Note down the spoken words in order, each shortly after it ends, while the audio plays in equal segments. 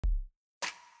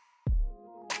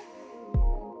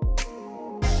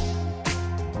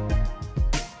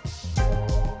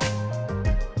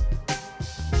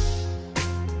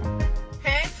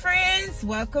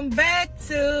welcome back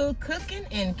to Cooking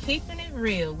and Keeping It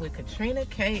Real with Katrina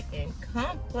K and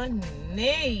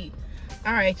Company.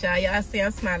 All right, y'all see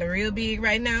I'm smiling real big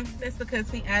right now. That's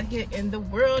because we out here in the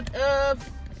world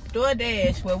of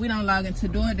DoorDash. Well, we don't log into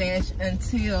DoorDash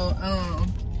until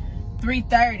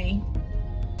 3:30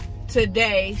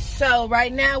 today. So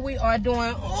right now we are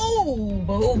doing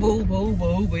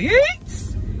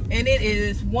eats, and it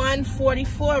is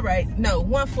 1:44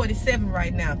 1:47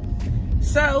 right now.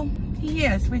 So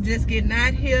yes, we just getting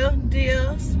out here,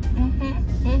 deals.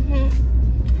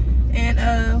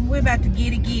 And we're about to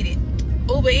get it.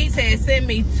 Uber Eats had sent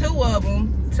me 2 of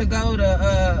them to go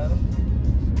to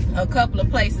a couple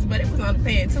of places, but it was only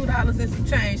paying $2 and some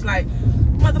change. Like,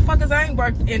 motherfuckers, I ain't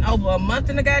worked in over a month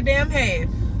and a goddamn half.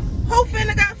 Who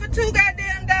finna go for $2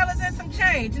 goddamn and some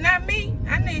change? Not me.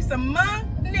 I need some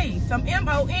money, some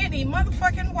M-O-N-E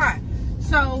motherfucking Y.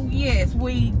 So yes,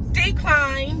 we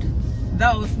declined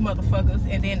those motherfuckers,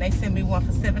 and then they sent me one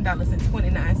for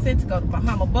 $7.29 to go to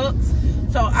Bahama Bucks.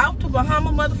 So out to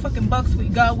Bahama motherfucking Bucks we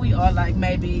go. We are like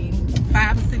maybe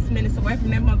 5 or 6 minutes away from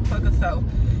that motherfucker. So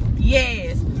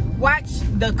yes, watch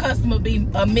the customer be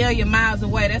a million miles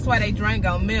away. That's why they drink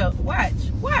on milk. Watch.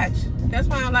 That's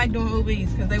why I don't like doing Uber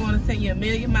Eats, because they want to send you a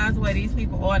million miles away. These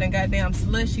people ordering goddamn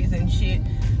slushies and shit.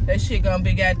 That shit gonna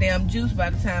be goddamn juice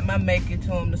by the time I make it to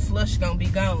them. The slush gonna be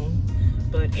gone.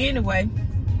 But anyway,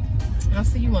 I'll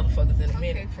see you motherfuckers in a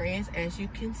minute. Okay, friends, as you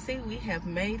can see, we have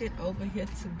made it over here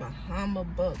to Bahama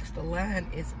Bucks. The line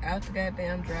is out the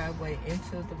goddamn driveway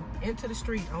into the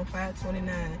street on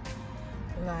 529.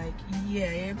 Like, yeah,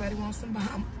 everybody wants some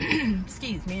Bahama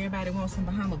excuse me, everybody wants some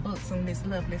Bahama Bucks on this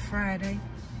lovely Friday.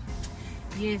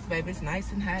 Yes, baby, it's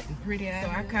nice and hot and pretty out.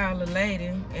 So I call a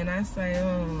lady and I say,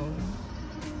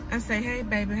 hey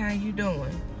baby, how you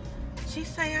doing? She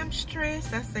say, I'm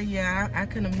stressed. I say, yeah, I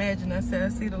can imagine. I said, I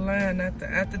see the line out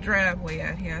the driveway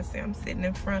out here. I say, I'm sitting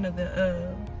in front of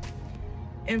the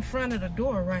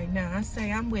door right now. I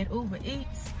say, I'm with Uber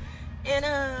Eats, and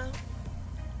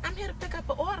I'm here to pick up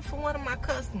an order for one of my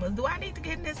customers. Do I need to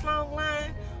get in this long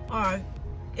line, or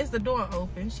is the door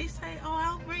open? She say, oh,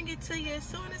 I'll bring it to you as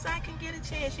soon as I can get a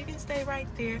chance. You can stay right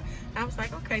there. I was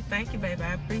like, okay, thank you, baby.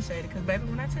 I appreciate it. Because, baby,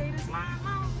 when I tell you this line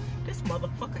long, this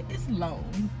motherfucker is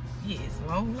long. Yes,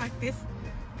 long like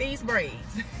these braids.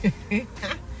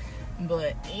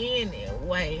 But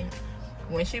anyway,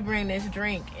 when she bring this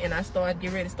drink and I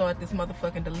get ready to start this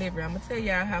motherfucking delivery, I'm gonna tell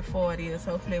y'all how far it is.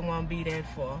 Hopefully it won't be that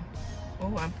far.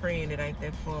 Oh, I'm praying it ain't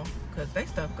that far, because they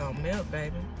stuff gonna melt,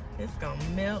 baby. It's gonna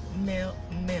melt.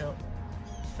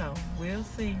 So we'll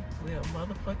see. We'll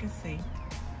motherfucking see.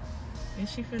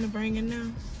 Is she finna bring it now?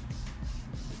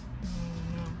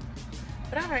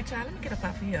 But all right, y'all, let me get up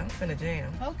off of here. I'm finna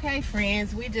jam. Okay,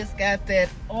 friends, we just got that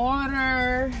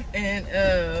order, and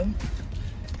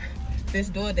this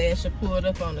DoorDasher pulled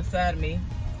up on the side of me,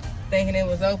 thinking it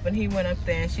was open. He went up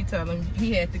there, and she told him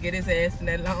he had to get his ass in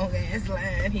that long ass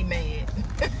line. He mad.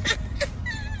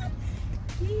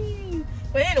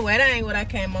 But anyway, that ain't what I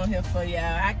came on here for,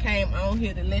 y'all. I came on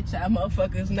here to let y'all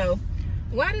motherfuckers know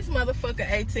why this motherfucker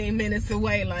 18 minutes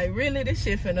away. Like, really, this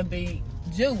shit finna be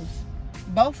juice.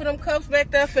 Both of them cups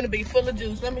back there finna be full of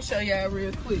juice. Let me show y'all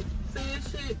real quick. See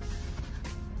this shit?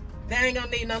 They ain't gonna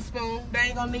need no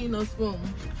spoon.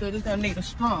 So just gonna need a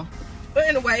straw. But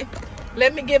anyway,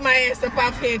 let me get my ass up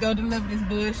off here and go deliver this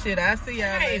bullshit. I'll see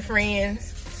y'all later,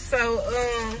 friends. So,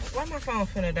 why my phone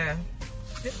finna die?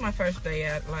 This is my first day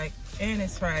out, like, and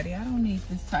it's Friday. I don't need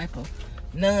this type of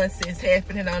nonsense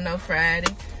happening on no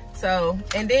Friday. So,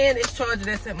 and then this charger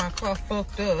that's at my car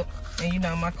fucked up. And you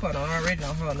know, my car already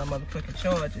don't hold no motherfucking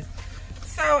charges.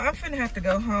 So I'm finna have to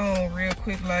go home real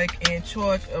quick, like, and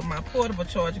charge of my portable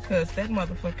charger, because that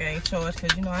motherfucker ain't charged,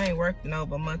 because, you know, I ain't worked in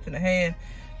over a month and a half.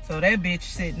 So that bitch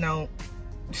sitting on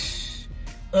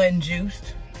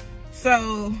unjuiced.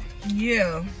 So,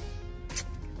 yeah.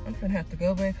 I'm finna have to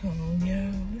go back home,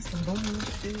 yo. This some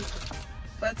bullshit.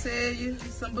 If I tell you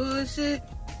it's some bullshit,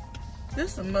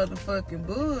 this some motherfucking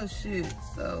bullshit.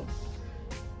 So,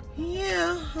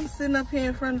 yeah, I'm sitting up here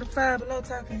in front of the Five Below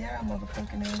talking y'all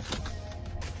motherfucking ass.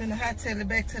 Finna hightail it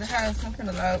back to the house.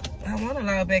 I wanna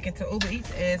log back into Uber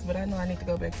Eats ass, but I know I need to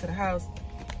go back to the house,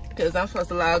 because I'm supposed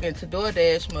to log into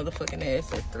DoorDash motherfucking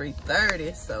ass at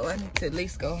 3:30. So I need to at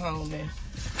least go home and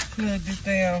plug this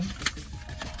damn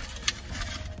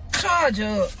charge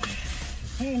up.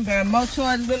 I ain't buying more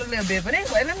charges in a little bit. But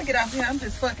anyway, let me get off here. I'm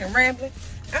just fucking rambling.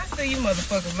 I'll see you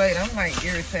motherfuckers later. I'm like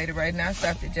irritated right now. I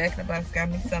stopped at Jack in the Box, got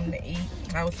me something to eat.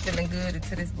 I was feeling good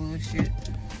into this bullshit.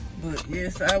 But yeah,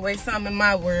 it's always something in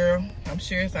my world. I'm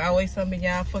sure it's always something in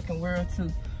y'all fucking world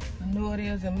too. I know it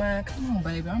is in mine. Come on,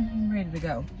 baby. I'm ready to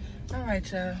go. All right,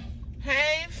 y'all.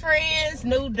 Hey friends,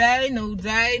 new day, new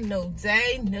day, new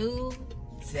day, new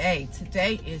day.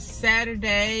 Today is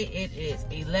Saturday. It is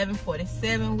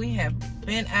 11:47. We have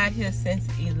been out here since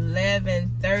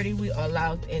 11:30. We are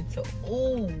logged into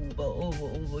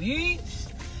Uber Eats.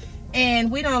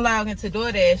 And we don't log into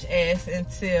DoorDash as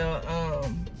until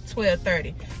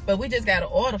 12:30. But we just got an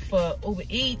order for Uber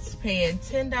Eats, paying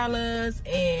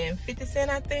 $10.50,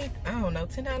 I think. I don't know,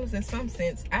 $10 and some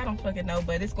cents. I don't fucking know,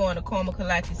 but it's going to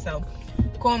Cormacalachi. So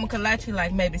Cormacalachi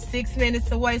like maybe 6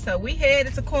 minutes away. So we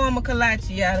headed to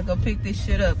Cormacalachi, y'all, to go pick this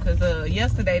shit up. Cause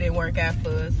yesterday didn't work out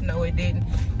for us. No, it didn't.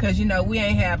 Cause you know, we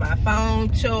ain't have our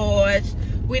phone charged.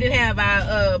 We didn't have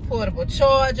our portable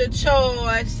charger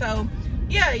charged. So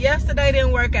yeah, yesterday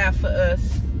didn't work out for us.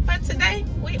 But today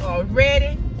we are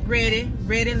ready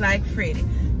like Freddy.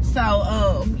 So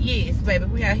yes, baby,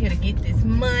 we out here to get this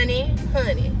money,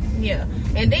 honey. Yeah.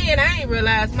 And then I ain't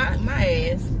realized my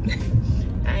ass.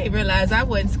 I ain't realized I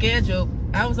wasn't scheduled.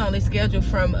 I was only scheduled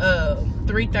from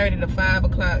 3:30 to 5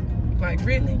 o'clock. Like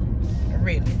really?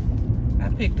 I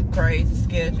picked a crazy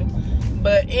schedule.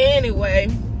 But anyway,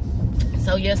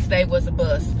 so yesterday was a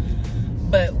bust.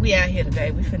 But we out here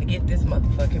today. We finna get this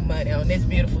motherfucking money on this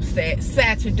beautiful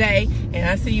Saturday. And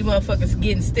I see you motherfuckers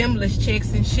getting stimulus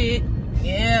checks and shit.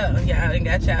 Yeah, y'all done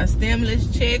got y'all stimulus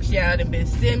checks. Y'all done been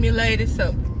stimulated.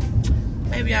 So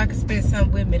maybe y'all can spend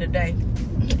something with me today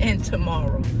and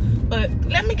tomorrow. But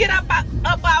let me get up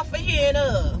off of here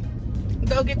and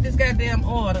go get this goddamn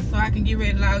order so I can get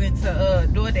ready to log into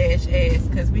DoorDash ass,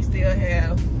 because we still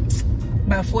have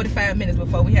about 45 minutes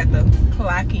before we have to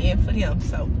clock in for them.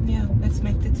 So yeah, let's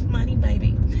make this money,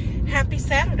 baby. Happy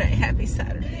Saturday, happy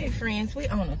Saturday. Hey friends, we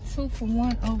on a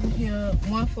 2-for-1 over here.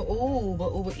 One for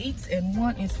Uber Eats and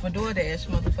one is for DoorDash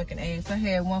motherfucking ass. I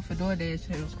had one for DoorDash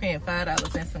who was paying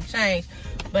 $5 and some change,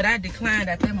 but I declined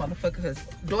at that motherfucker because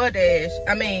DoorDash,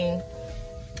 I mean,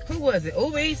 who was it?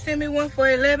 Uber Eats sent me one for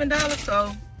 $11,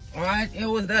 so it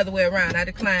was the other way around. I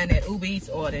declined that Uber Eats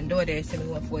order and DoorDash sent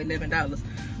me one for $11.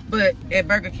 But at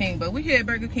Burger King, but we here at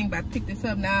Burger King about to pick this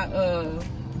up now.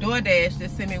 DoorDash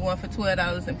just sent me one for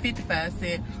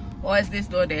 $12.55. Or is this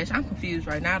DoorDash? I'm confused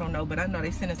right now. I don't know, but I know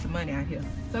they sent us some money out here.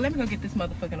 So let me go get this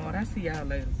motherfucking order. I'll see y'all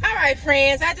later. All right,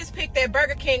 friends. I just picked that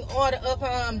Burger King order up.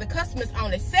 The customer's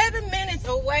only 7 minutes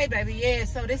away, baby. Yeah,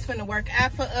 so this finna work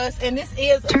out for us. And this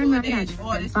is a DoorDash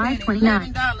order. It's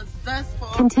 $11 thus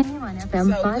far. Continue on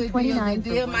FM so 529. The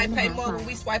deal might pay more when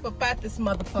we swipe up out this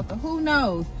motherfucker. Who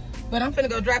knows? But I'm finna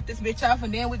go drop this bitch off,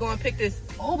 and then we're gonna pick this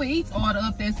Uber Eats order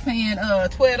up that's paying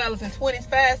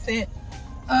 $12.25.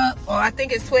 Or I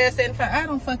think it's $12.75. I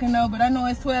don't fucking know, but I know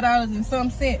it's $12 and some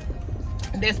cent.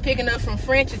 That's picking up from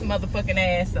French's motherfucking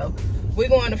ass. So we're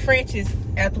going to French's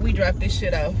after we drop this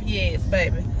shit off. Yes,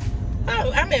 baby.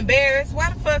 Oh, I'm embarrassed. Why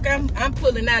the fuck I'm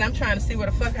pulling out? I'm trying to see where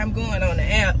the fuck I'm going on the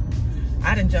app.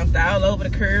 I done jumped all over the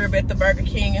curb at the Burger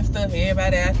King and stuff.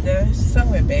 Everybody out there. It's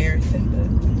so embarrassing,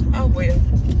 but oh well.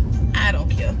 I don't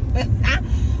care.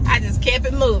 I just kept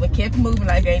it moving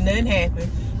like ain't nothing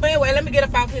happened. But anyway, let me get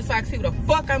up off here so I can see where the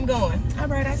fuck I'm going. All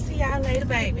right, I'll see y'all later,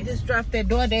 baby. Just dropped that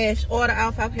DoorDash order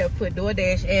off. I've here put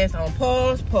DoorDash ass on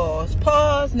pause.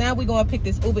 Now we're going to pick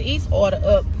this Uber Eats order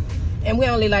up. And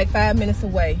we're only like 5 minutes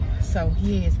away. So,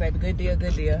 yes, baby, good deal.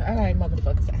 All right,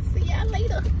 motherfuckers, I'll see y'all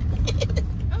later.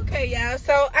 Okay, y'all,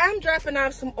 so I'm dropping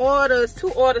off some orders,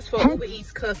 2 orders for Uber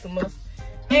Eats customers.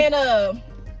 And,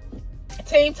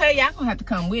 Team Tay, y'all gonna have to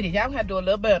come with it. Y'all gonna have to do a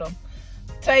little better.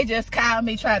 Tay just called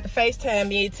me, tried to FaceTime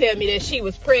me and tell me that she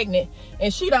was pregnant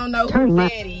and she don't know who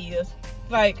daddy is.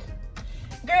 Like,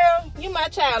 girl, you my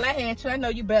child. I had you. I know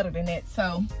you better than that.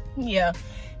 So, yeah.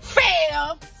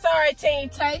 Fail. Sorry, Team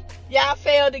Tay. Y'all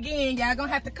failed again. Y'all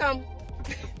gonna have to come.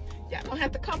 Y'all gonna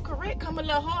have to come correct. Come a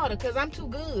little harder because I'm too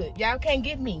good. Y'all can't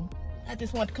get me. I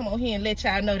just want to come on here and let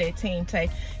y'all know that, Team Tay.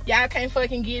 Y'all can't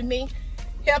fucking get me.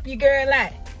 Help your girl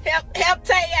out. Help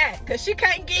Tay out, because she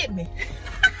can't get me.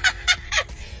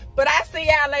 But I see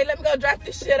y'all later. Let me go drop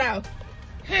this shit off.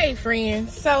 Hey,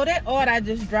 friends. So that order I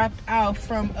just dropped off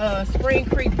from Spring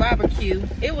Creek Barbecue,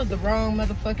 it was the wrong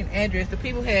motherfucking address. The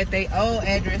people had their old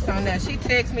address on there. She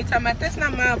texted me talking about, that's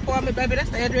not my apartment, baby. That's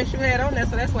the address you had on there.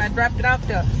 So that's why I dropped it off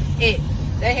there. They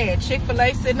had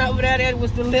Chick-fil-A sitting over there that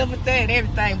was delivered there and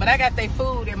everything. But I got their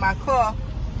food in my car.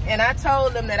 And I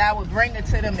told them that I would bring it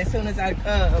to them as soon as I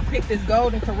pick this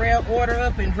Golden Corral order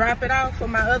up and drop it off for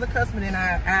my other customer. And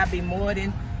I'll be more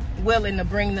than willing to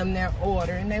bring them their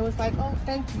order. And they was like, oh,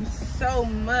 thank you so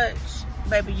much.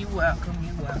 Baby, you welcome.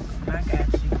 I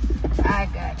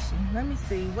got you. Let me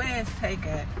see. Where's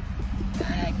takeout?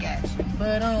 I got you.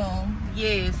 But,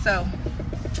 yeah, so,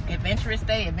 adventurous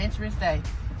day.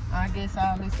 I guess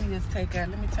all this is takeout.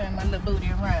 Let me turn my little booty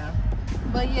around.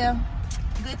 But yeah,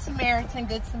 Good Samaritan,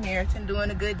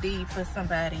 doing a good deed for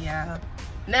somebody, y'all.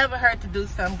 Never hurt to do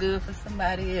something good for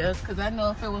somebody else, because I know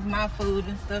if it was my food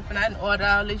and stuff and I didn't order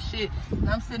all this shit and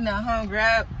I'm sitting there hungry,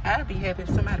 I'd be happy if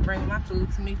somebody bring my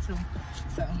food to me too.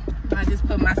 So I just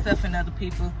put myself in other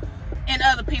people's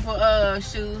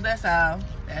shoes. That's all.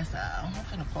 I'm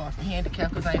finna park for handicap,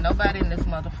 because ain't nobody in this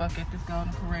motherfucker at this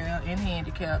Golden Corral in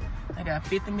handicap. I got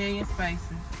 50 million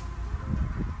spaces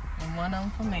and one of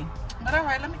them for me. But all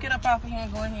right, let me get up off of here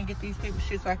and go in here and get these people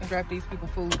shit so I can drop these people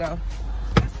food off.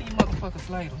 I'll see you motherfuckers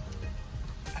later.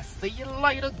 I see you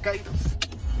later, Gators.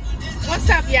 What's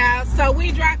up, y'all? So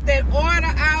we dropped that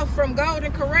order out from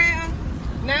Golden Corral.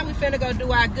 Now we finna go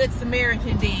do our Good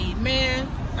Samaritan deed. Man,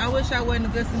 I wish I wasn't a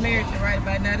Good Samaritan right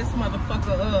by now. This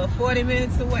motherfucker 40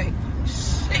 minutes away.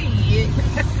 Shit.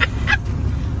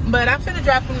 But I'm finna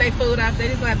drop them their food off. They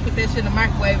just gonna have to put that shit in the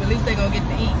microwave. At least they gonna get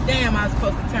to eat. Damn, I was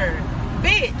supposed to turn.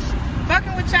 Bitch,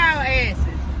 fucking with y'all asses.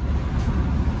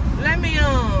 Let me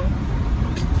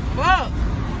fuck.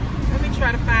 Let me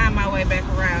try to find my way back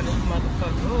around this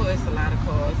motherfucker. Oh, it's a lot of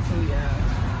cars too, y'all.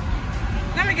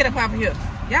 Let me get up off of here.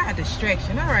 Y'all a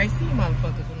distraction. All right, see you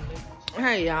motherfuckers in a minute.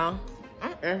 Hey, y'all.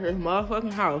 I'm at this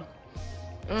motherfucking house.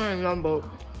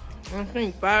 I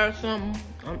think 5 or something.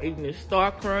 I'm eating this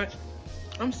Star Crunch.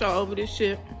 I'm so over this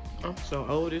shit.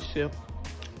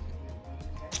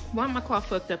 Why my car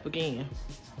fucked up again?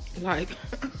 Like,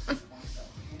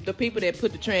 the people that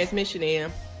put the transmission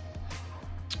in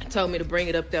told me to bring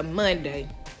it up there Monday.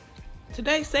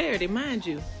 Today's Saturday, mind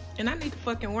you. And I need to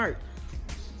fucking work.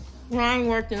 Well, I ain't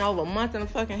worked in over a month and a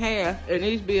fucking half, and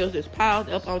these bills just piled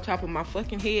up on top of my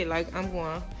fucking head like I'm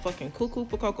going fucking cuckoo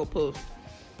for Cocoa Puffs.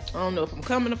 I don't know if I'm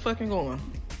coming or fucking going,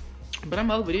 but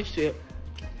I'm over this shit.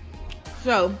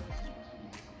 So,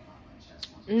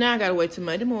 now I gotta wait till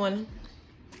Monday morning,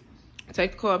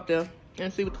 take the car up there,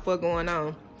 and see what the fuck going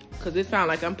on. Cause it sounds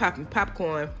like I'm popping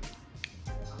popcorn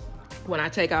when I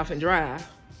take off and drive.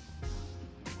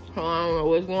 So I don't know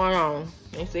what's going on.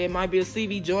 They say it might be a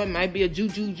CV joint, might be a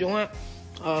juju joint,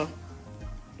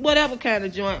 whatever kind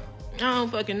of joint. I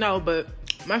don't fucking know, but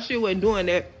my shit wasn't doing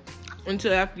that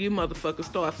until after you motherfuckers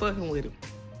start fucking with it.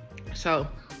 So,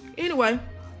 anyway,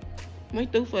 we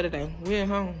through for today. We're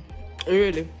home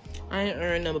early. I ain't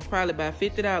earned number probably about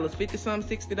 $50, 50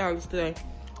 something, $60 today.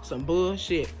 Some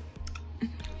bullshit.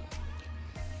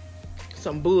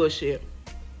 Some bullshit.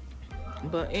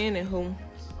 But anywho,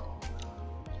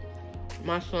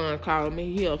 my son called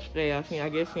me. He upstairs. I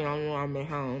guess he don't know I'm at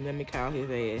home. Let me call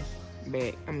his ass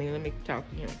back. I mean, let me talk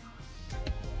to him.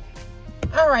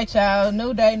 All right, y'all.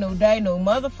 New day, new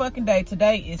motherfucking day.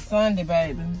 Today is Sunday,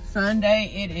 baby.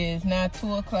 Sunday. It is now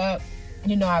 2 o'clock.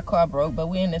 You know our car broke, but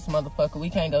we in this motherfucker. We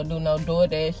can't go do no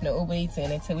DoorDash, no Uber Eats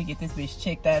in until we get this bitch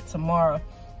checked out tomorrow.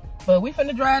 But we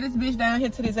finna drive this bitch down here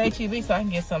to this HEB so I can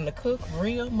get something to cook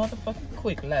real motherfucking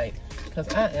quick, like. Cause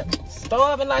I am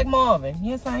starving like Marvin.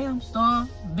 Yes, I am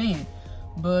starving.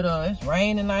 But it's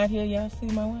raining out here. Y'all see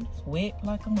my window? It's wet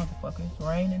like a motherfucker. It's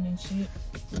raining and shit.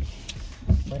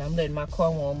 But I'm letting my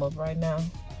car warm up right now.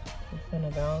 We're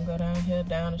finna go down here,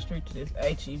 down the street to this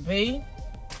HEB.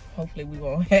 Hopefully we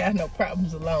won't have no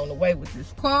problems along the way with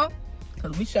this car.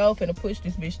 Cause we sure finna push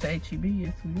this bitch to HEB.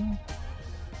 Yes, we will.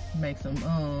 Make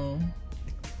something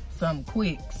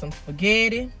quick. Some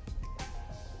spaghetti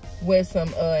with some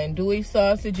andouille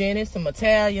sausage in it, some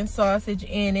Italian sausage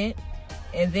in it,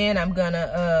 and then I'm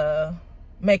gonna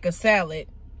make a salad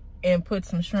and put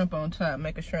some shrimp on top.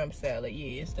 Make a shrimp salad.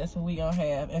 Yes, that's what we gonna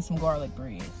have, and some garlic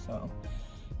bread. So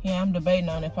yeah, I'm debating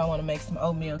on if I want to make some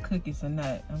oatmeal cookies or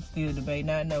not. I'm still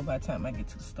debating. I know by the time I get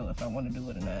to the store if I want to do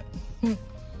it or not.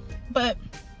 But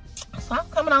so I'm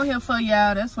coming on here for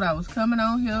y'all. That's what I was coming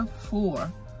on here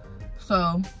for.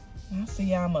 So I'll see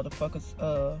y'all motherfuckers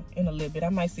in a little bit. I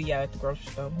might see y'all at the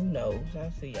grocery store. Who knows?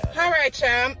 I'll see y'all. All right, y'all.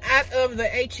 I'm out of the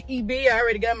HEB. I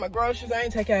already got my groceries. I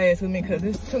ain't take y'all ass with me because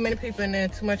there's too many people in there,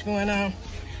 too much going on.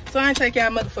 So I ain't take y'all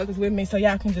motherfuckers with me so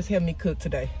y'all can just help me cook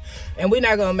today. And we're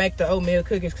not gonna make the oatmeal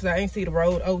cookies because I ain't see the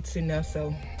rolled oats in there.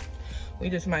 So we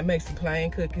just might make some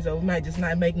plain cookies, or we might just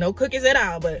not make no cookies at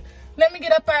all. But let me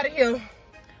get up out of here.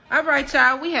 All right,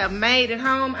 y'all. We have made it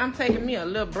home. I'm taking me a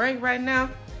little break right now.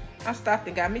 I stopped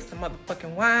and got me some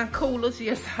motherfucking wine coolers.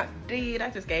 Yes, I did. I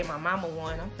just gave my mama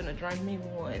one. I'm finna drink me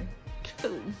one,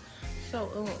 too.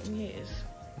 So, yes.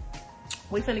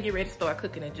 We finna get ready to start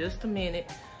cooking in just a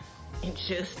minute. In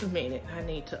just a minute. I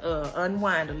need to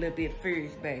unwind a little bit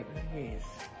first, baby. Yes.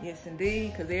 Yes,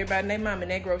 indeed. Because everybody and their mama in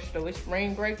that grocery store, it's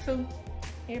spring break, too.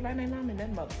 Everybody and their mama in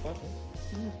that motherfucker.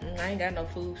 I ain't got no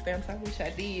food stamps. I wish I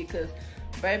did, because,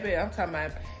 baby, I'm talking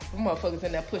about them motherfuckers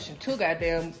in there pushing 2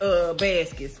 goddamn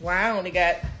baskets. Why I only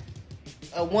got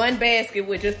one basket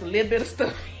with just a little bit of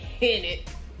stuff in it.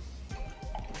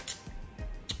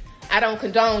 I don't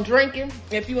condone drinking.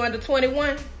 If you under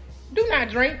 21, do not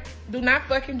drink. Do not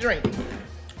fucking drink.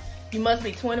 You must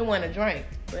be 21 to drink.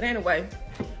 But anyway,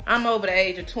 I'm over the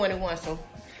age of 21, so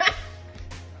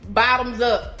bottoms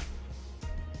up.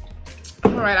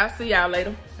 All right, I'll see y'all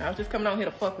later. I was just coming on here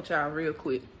to fuck with y'all real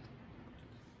quick.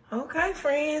 Okay,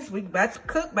 friends, we about to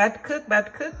cook, about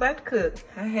to cook.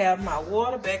 I have my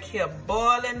water back here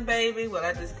boiling, baby. Well,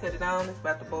 I just cut it on, it's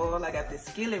about to boil. I got this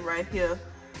skillet right here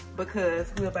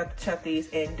because we're about to chop these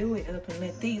and do it up and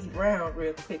let these brown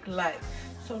real quick light.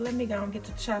 So let me go and get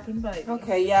to chopping, baby.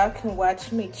 Okay, y'all can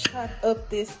watch me chop up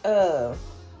this,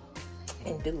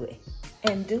 and do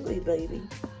it, baby.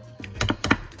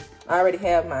 I already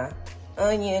have my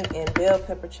onion and bell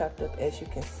pepper chopped up, as you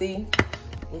can see.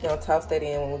 We're gonna toss that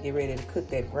in when we get ready to cook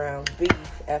that ground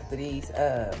beef after these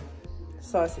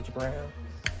sausage brown.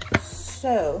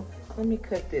 So let me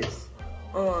cut this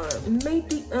on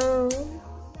medium.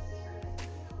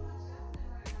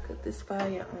 Put this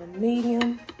fire on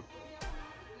medium.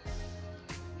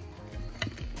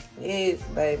 Yes,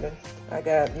 baby. I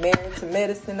got Married to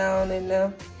Medicine on in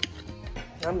there.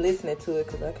 I'm listening to it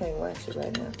because I can't watch it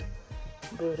right now.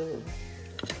 But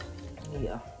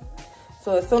yeah.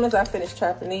 So as soon as I finish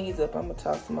chopping these up, I'm gonna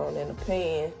toss them on in the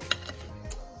pan.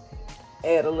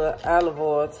 Add a little olive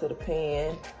oil to the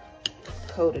pan.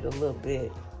 Coat it a little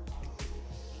bit.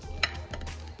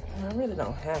 I really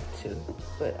don't have to,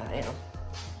 but I am.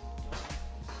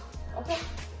 Okay.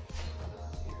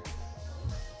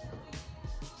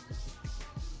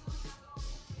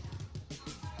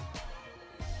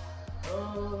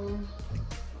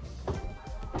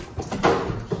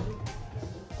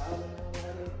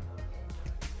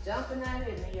 Jumping out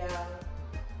in me, y'all.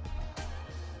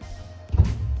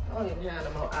 I don't even have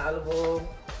no more olive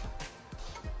oil.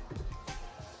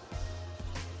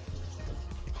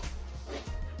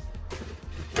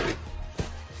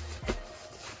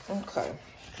 Okay.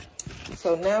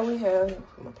 So now we have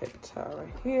my paper towel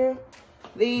right here.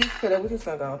 These, cause we're just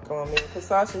gonna go and throw them in. Cause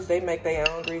sausage, they make their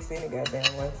own grease any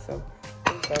goddamn way. So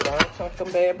we're just gonna go and chunk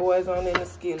them bad boys on in the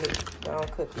skillet. I'll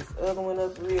cut this other one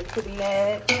up real pretty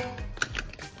light.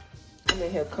 I'm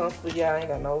in here comfortable, y'all. I ain't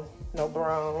got no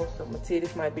bras, so my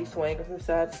titties might be swinging from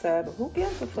side to side, but who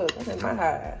gives a fuck? I'm in my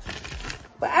house.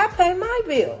 But I pay my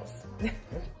bills.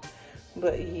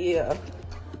 But yeah,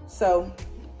 so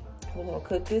we're gonna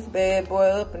cook this bad boy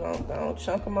up and I'm gonna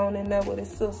chunk him on in there with his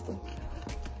sister.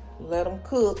 Let him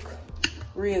cook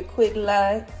real quick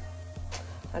like.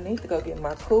 I need to go get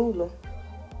my cooler.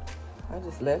 I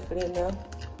just left it in there.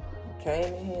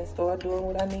 Came in here and started doing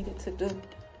what I needed to do.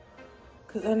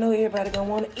 Cause I know everybody gonna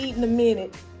wanna eat in a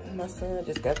minute. My son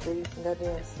just got through some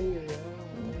goddamn cereal. I don't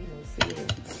want to eat no cereal.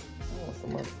 I want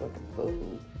some motherfucking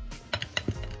food.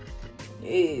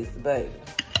 Yes, baby.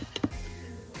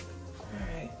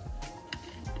 Alright.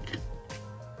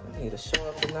 I need to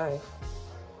sharpen knife.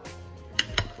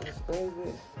 Cause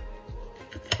baby,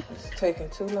 it's taking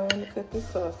too long to cut this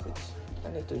sausage.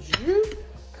 I need to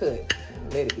cut.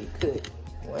 Let it be cut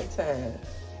one time.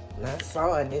 Not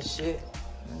sawing this shit.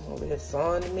 I'm over here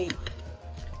sawing the meat.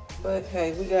 But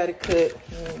hey, we got it cut.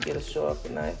 We're gonna get a sharper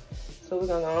knife. So we're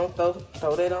gonna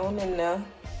throw that on in there.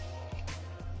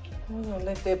 We're gonna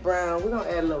let that brown. We're gonna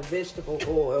add a little vegetable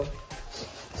oil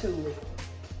to it.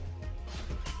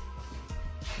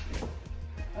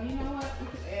 Oh, you know what? We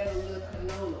could add a little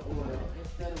canola oil.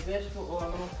 Instead of vegetable oil,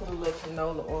 I'm gonna put a little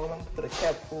canola oil. I'm gonna put a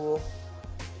capful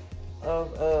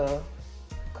of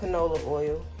canola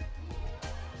oil.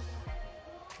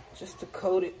 Just to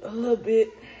coat it a little bit.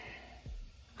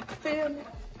 Feel me?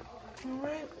 All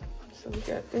right. So we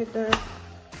got that done.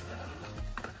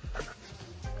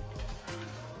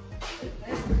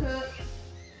 That's cooked.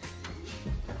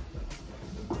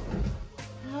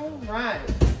 All right.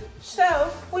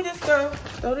 So we just gonna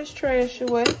throw this trash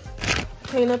away.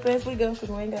 Clean up as we go, because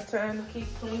we ain't got time to keep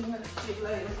cleaning up shit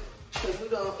later. Because we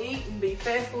gonna eat and be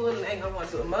fat full and ain't gonna want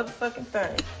to do a motherfucking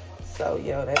thing. So,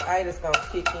 yo, that itis gonna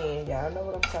kick in. Y'all know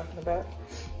what I'm talking about.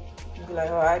 You be like,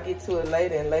 oh, I get to it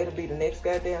later, and later be the next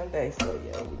goddamn day. So,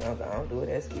 yeah, we gonna go on do it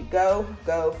as we go.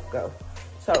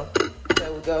 So,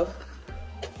 there we go.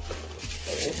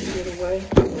 Let's get away.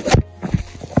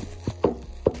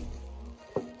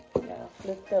 Y'all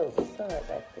flipped over. Sorry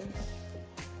about this.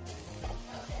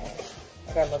 Okay.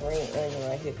 I got my green onion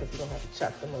right here, because we're gonna have to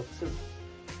chop them up, too.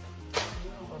 I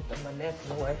don't want to throw my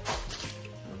napkin away.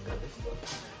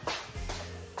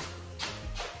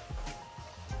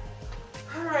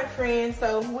 All right, friends,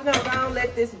 so we're gonna go and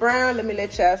let this brown. Let me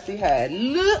let y'all see how it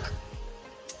look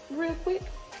real quick.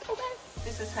 Okay.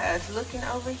 This is how it's looking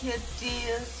over here,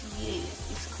 dears.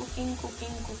 Yes, it's cooking.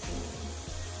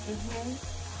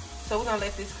 So we're gonna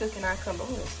let this cook and I come back.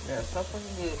 Oh, it smells so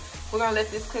fucking good. We're gonna let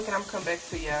this cook and I'm come back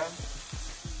to y'all.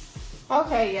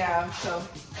 Okay, y'all. So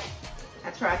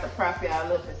I tried to prop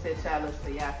y'all up and set y'all up so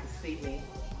y'all can see me.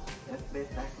 That's the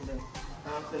best I can do. I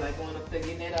don't feel like going up there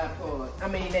getting that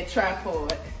that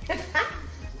tripod.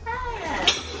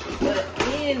 But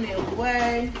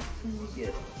anyway, let me get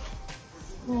a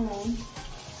spoon.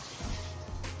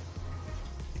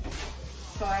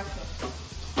 So I can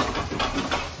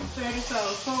turn this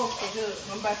over so good.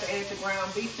 I'm about to add the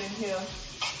ground beef in here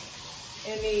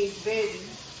and these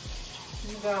veggies.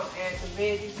 I'm gonna add the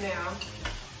veggies now.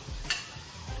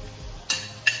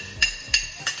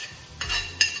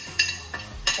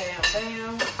 Bam,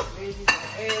 bam. Veggies are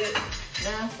added.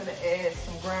 Now I'm gonna add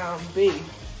some ground beef.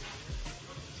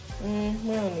 We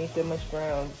don't need that much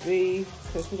ground beef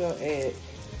because we're gonna add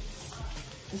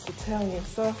this Italian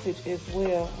sausage as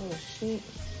well. Oh shit.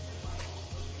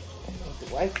 I need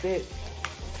to wipe that.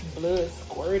 Some blood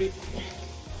squirted.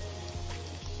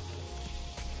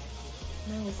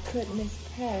 Now it's cutting this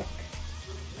pack.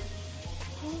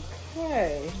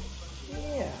 Okay.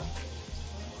 Yeah.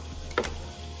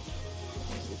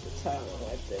 Get the towel and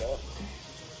wipe that up.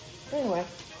 Anyway,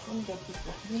 let me go put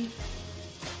the meat.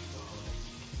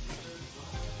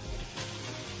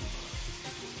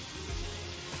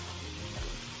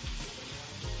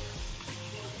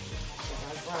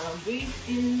 Ground beef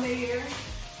in there.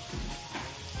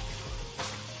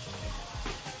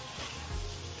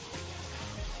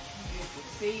 Get the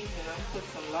season. I put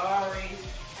some Lawry's,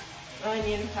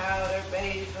 onion powder,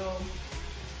 basil,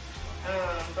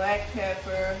 black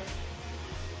pepper,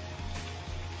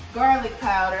 garlic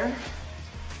powder,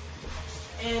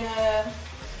 and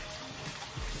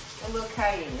a little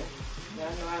cayenne.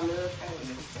 Y'all know I love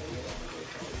cayenne.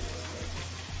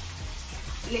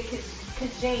 Little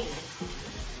cayenne.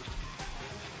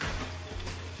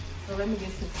 So let me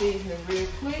get some seasoning real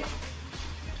quick.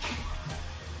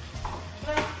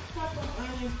 Black pepper,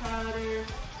 onion powder,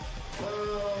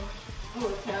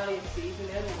 Italian season,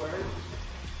 that'll work.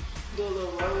 Do a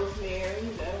little rosemary,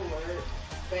 that'll work.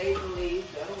 Basil leaves,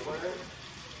 that'll work.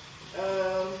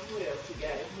 What else we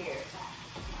got in here?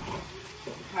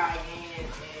 Cayenne and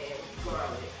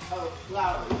garlic. Oh,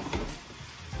 Lawry's.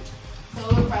 So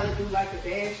we'll probably do like a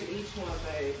dash of each one,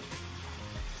 babe.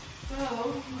 So,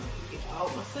 get all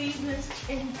my seasonings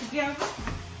in together.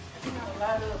 I got a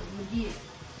lot of them again.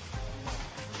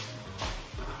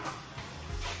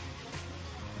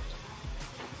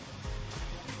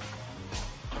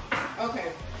 Okay,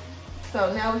 so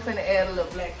now we're gonna add a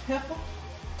little black pepper,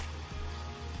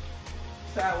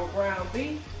 sour ground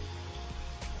beef,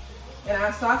 and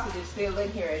our sausage is still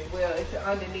in here as well. It's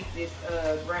underneath this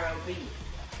ground beef.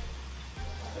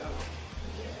 So,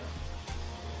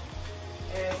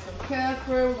 add some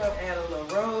pepper. We're gonna add a little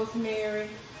rosemary.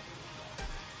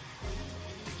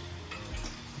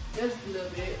 Just a little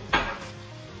bit.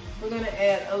 We're gonna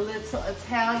add a little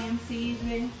Italian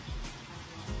seasoning.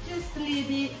 Just a little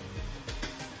bit.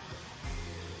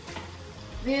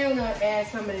 Then we're gonna add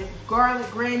some of this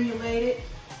garlic granulated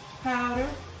powder.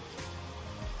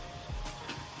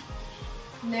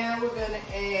 Now we're gonna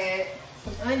add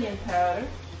some onion powder.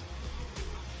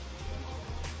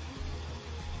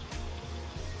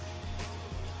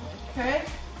 Okay.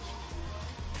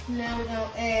 Now we're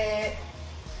gonna add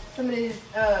some of this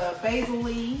basil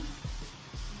leaves.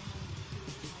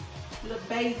 Little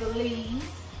basil leaves.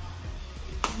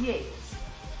 Yes.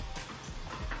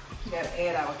 We gotta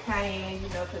add our cayenne,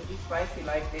 because we spicy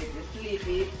like that, just a little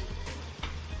bit.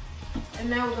 And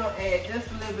now we're gonna add just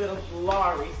a little bit of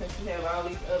Lawry since we have all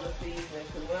these other seasonings,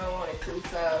 because we don't want it too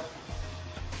soft.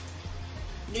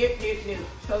 Nope.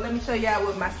 So let me show y'all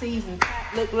what my seasoned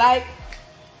pack look like.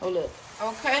 Hold up.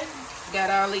 Okay, got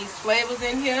all these flavors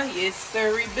in here. Yes,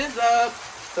 sir, biz up.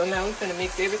 So now we're gonna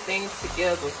mix everything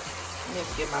together. Let me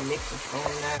get my mixing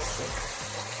spoon now. So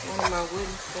one of my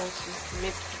wooden spoons,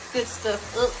 mix good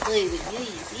stuff up, baby.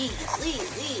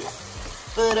 Yes.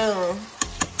 But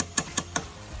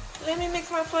let me mix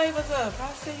my flavors up.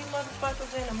 I'll see you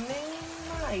motherfuckers in a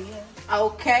minute.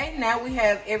 Okay, now we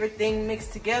have everything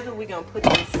mixed together. We're gonna put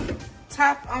this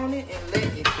top on it and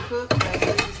let it cook. And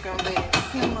we're just gonna let it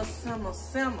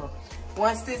simmer.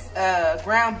 Once this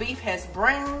ground beef has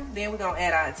browned, then we're gonna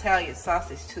add our Italian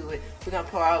sausage to it. We're gonna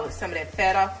pour some of that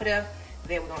fat off of there.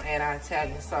 Then we're gonna add our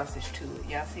Italian sausage to it.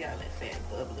 Y'all see all that fat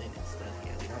bubbling and stuff?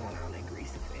 Yeah, we don't want all that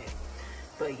greasy fat.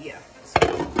 But yeah, so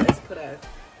let's put our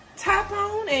top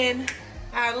on and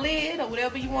our lid, or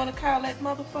whatever you want to call that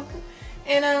motherfucker.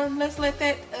 And let's let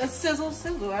that sizzle.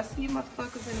 I see you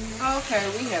motherfuckers in a minute. Okay,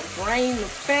 we have drained the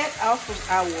fat off of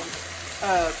our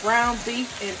ground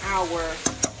beef and our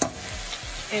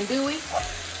andouille.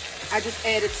 I just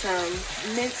added some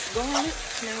minced garlic.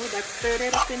 Now we're about to stir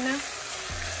that up in there.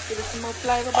 Give it some more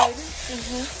flavor, baby. A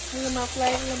little more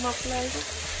flavor, a little more flavor.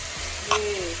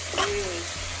 Yes,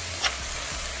 yes.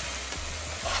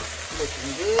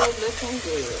 Looking good, looking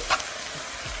good.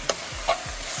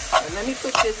 And let me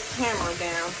put this camera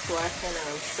down so I can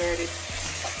stir this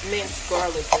minced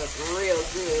garlic up real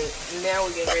good. Now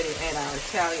we're getting ready to add our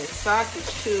Italian sausage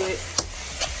to it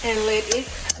and let it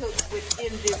cook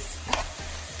within this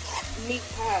meat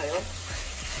pile,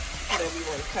 whatever you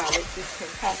want to call it, this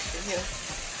concoction here.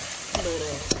 But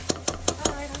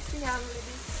all right, I'll see y'all in a little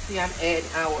bit. See, I'm adding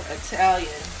our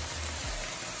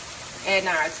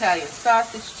Italian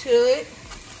sausage to it.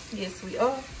 Yes, we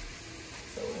are.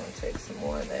 So we're gonna take some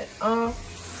more of that off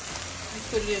and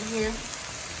put it in here.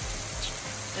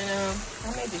 And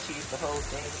I may just use the whole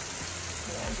thing.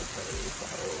 Yeah, I'm just gonna use the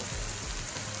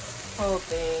whole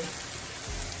thing.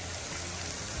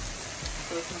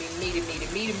 So it can be meaty.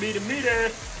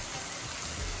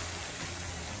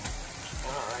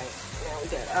 Alright, now we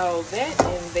got all that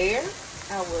in there.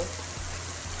 Our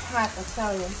hot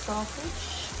Italian sausage.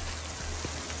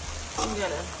 We're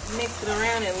gonna mix it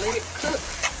around and let it cook.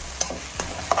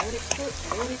 Let it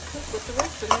cook with the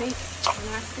rest of the meat. And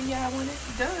I'll see y'all when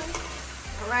it's done.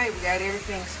 Alright, we got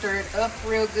everything stirred up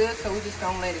real good, so we're just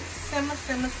gonna let it simmer.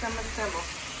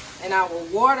 And our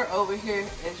water over here,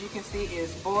 as you can see,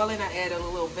 is boiling. I added a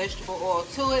little vegetable oil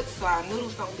to it, so our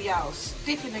noodles don't be all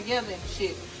sticking together and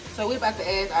shit. So we're about to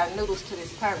add our noodles to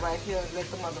this pot right here and let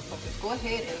the motherfuckers go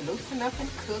ahead and loosen up and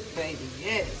cook, baby.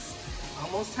 Yes.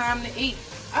 Almost time to eat.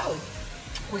 Oh,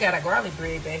 we got our garlic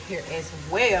bread back here as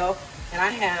well. And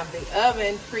I have the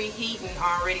oven preheating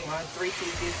already on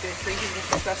 350. It's been preheating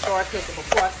since I started cooking,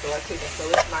 before I started cooking, so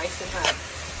it's nice and hot.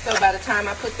 So by the time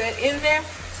I put that in there,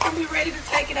 it's gonna be ready to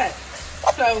take it out.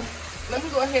 So let me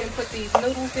go ahead and put these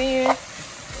noodles in,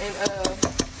 and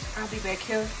I'll be back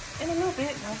here in a little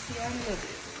bit. I'll see y'all in a little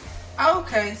bit.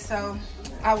 Okay, so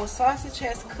our sausage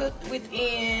has cooked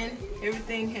within.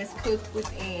 Everything has cooked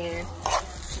within.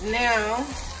 Now,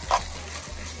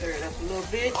 stir it up a little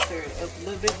bit,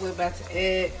 We're about to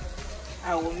add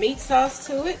our meat sauce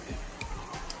to it.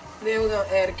 Then we're gonna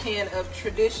add a can of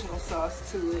traditional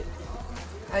sauce to it.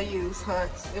 I use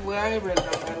Hunt's. Well, I really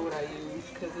don't matter what I use,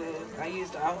 because I use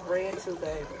the off-brand too,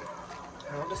 baby.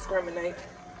 I don't discriminate.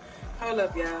 Hold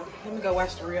up, y'all. Let me go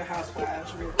watch the Real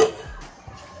Housewives real quick.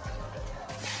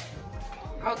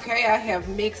 Okay, I have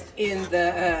mixed in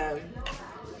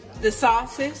the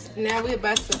sauces. Now we're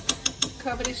about to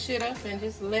cover this shit up and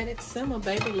just let it simmer,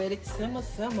 baby. Let it simmer.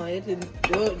 It is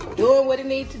doing what it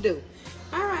needs to do.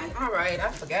 All right. I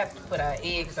forgot to put our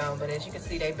eggs on, but as you can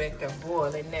see, they back there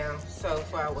boiling now. So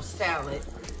for our salad,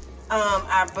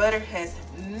 our butter has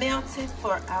melted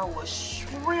for our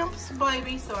shrimps,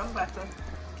 baby. So I'm about to,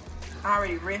 I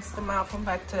already rinsed them off. I'm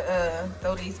about to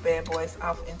throw these bad boys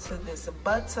off into this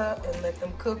butter and let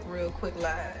them cook real quick,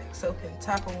 like, so we can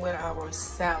top them with our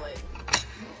salad.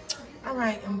 All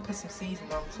right, I'm gonna put some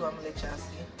seasoning on too. I'm gonna let y'all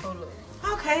see. Hold up.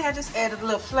 Okay, I just added a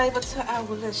little flavor to our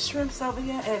little shrimps over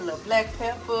here. Add a little black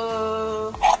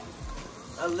pepper,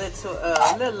 a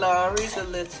little Lawry's, a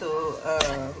little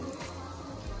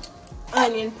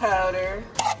onion powder,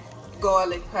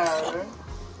 garlic powder,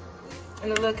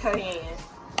 and a little cayenne.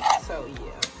 So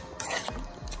yeah,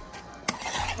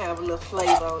 have a little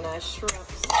flavor on our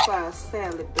shrimps for our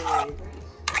salad, baby.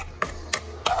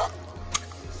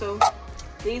 So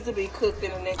these will be cooked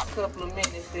in the next couple of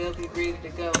minutes. They'll be ready to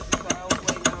go. So all I'm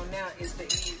waiting on now is the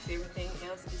eggs. Everything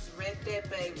else is right there,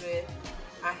 baby.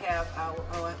 I have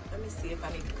our, let me see if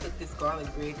I need to cook this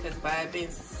garlic bread, because by it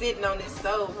being sitting on this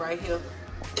stove right here,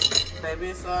 baby,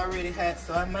 it's already hot,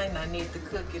 so I might not need to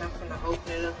cook it. I'm gonna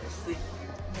open it up and see.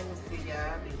 Let me see, y'all.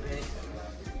 I'll be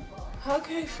back.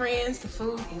 Okay, friends, the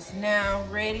food is now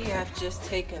ready. I've just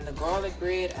taken the garlic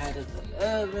bread out of the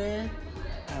oven.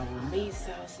 Our meat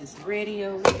sauce is ready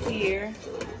over here.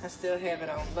 I still have it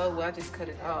on low. I just cut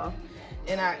it off.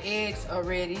 And our eggs are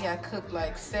ready. I cooked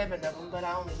like 7 of them, but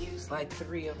I only used like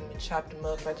 3 of them and chopped them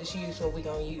up. I just used what we're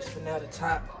gonna use for now to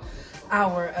top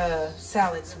our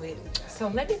salads with. So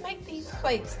let me make these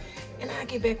plates and I'll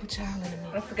get back with y'all in a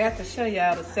minute. I forgot to show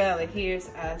y'all the salad. Here's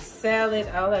our salad.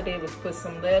 All I did was put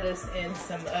some lettuce and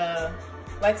some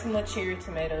like some little cherry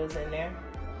tomatoes in there.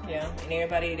 Yeah, and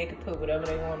everybody, they can put whatever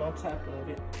they want on top of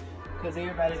it, because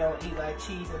everybody don't eat like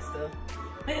cheese and stuff.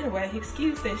 But anyway,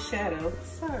 excuse that shadow.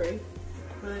 Sorry,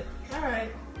 but all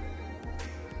right.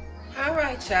 All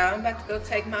right, y'all. I'm about to go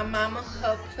take my mama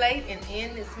her plate and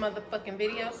end this motherfucking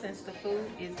video since the food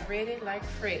is ready like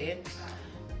Freddy.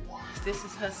 This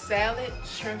is her salad,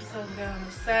 shrimps over there on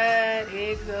the side,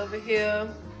 eggs over here,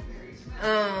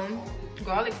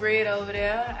 garlic bread over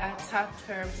there. I topped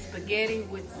her spaghetti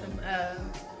with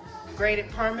some grated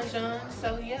Parmesan.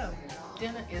 So yeah,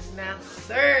 dinner is now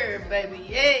served, baby.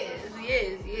 Yes,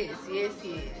 yes, yes, yes,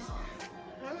 yes.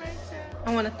 All right, y'all.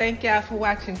 I want to thank y'all for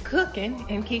watching Cooking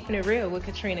and Keeping It Real with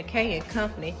Katrina K and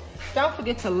Company. Don't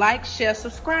forget to like, share,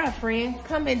 subscribe, friends.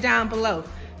 Comment down below.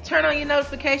 Turn on your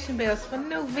notification bells for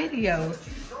new videos.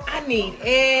 I need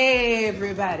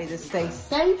everybody to stay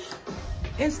safe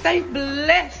and stay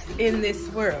blessed in this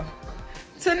world.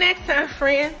 Till next time,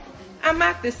 friends, I'm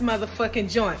out this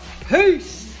motherfucking joint.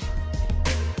 Peace.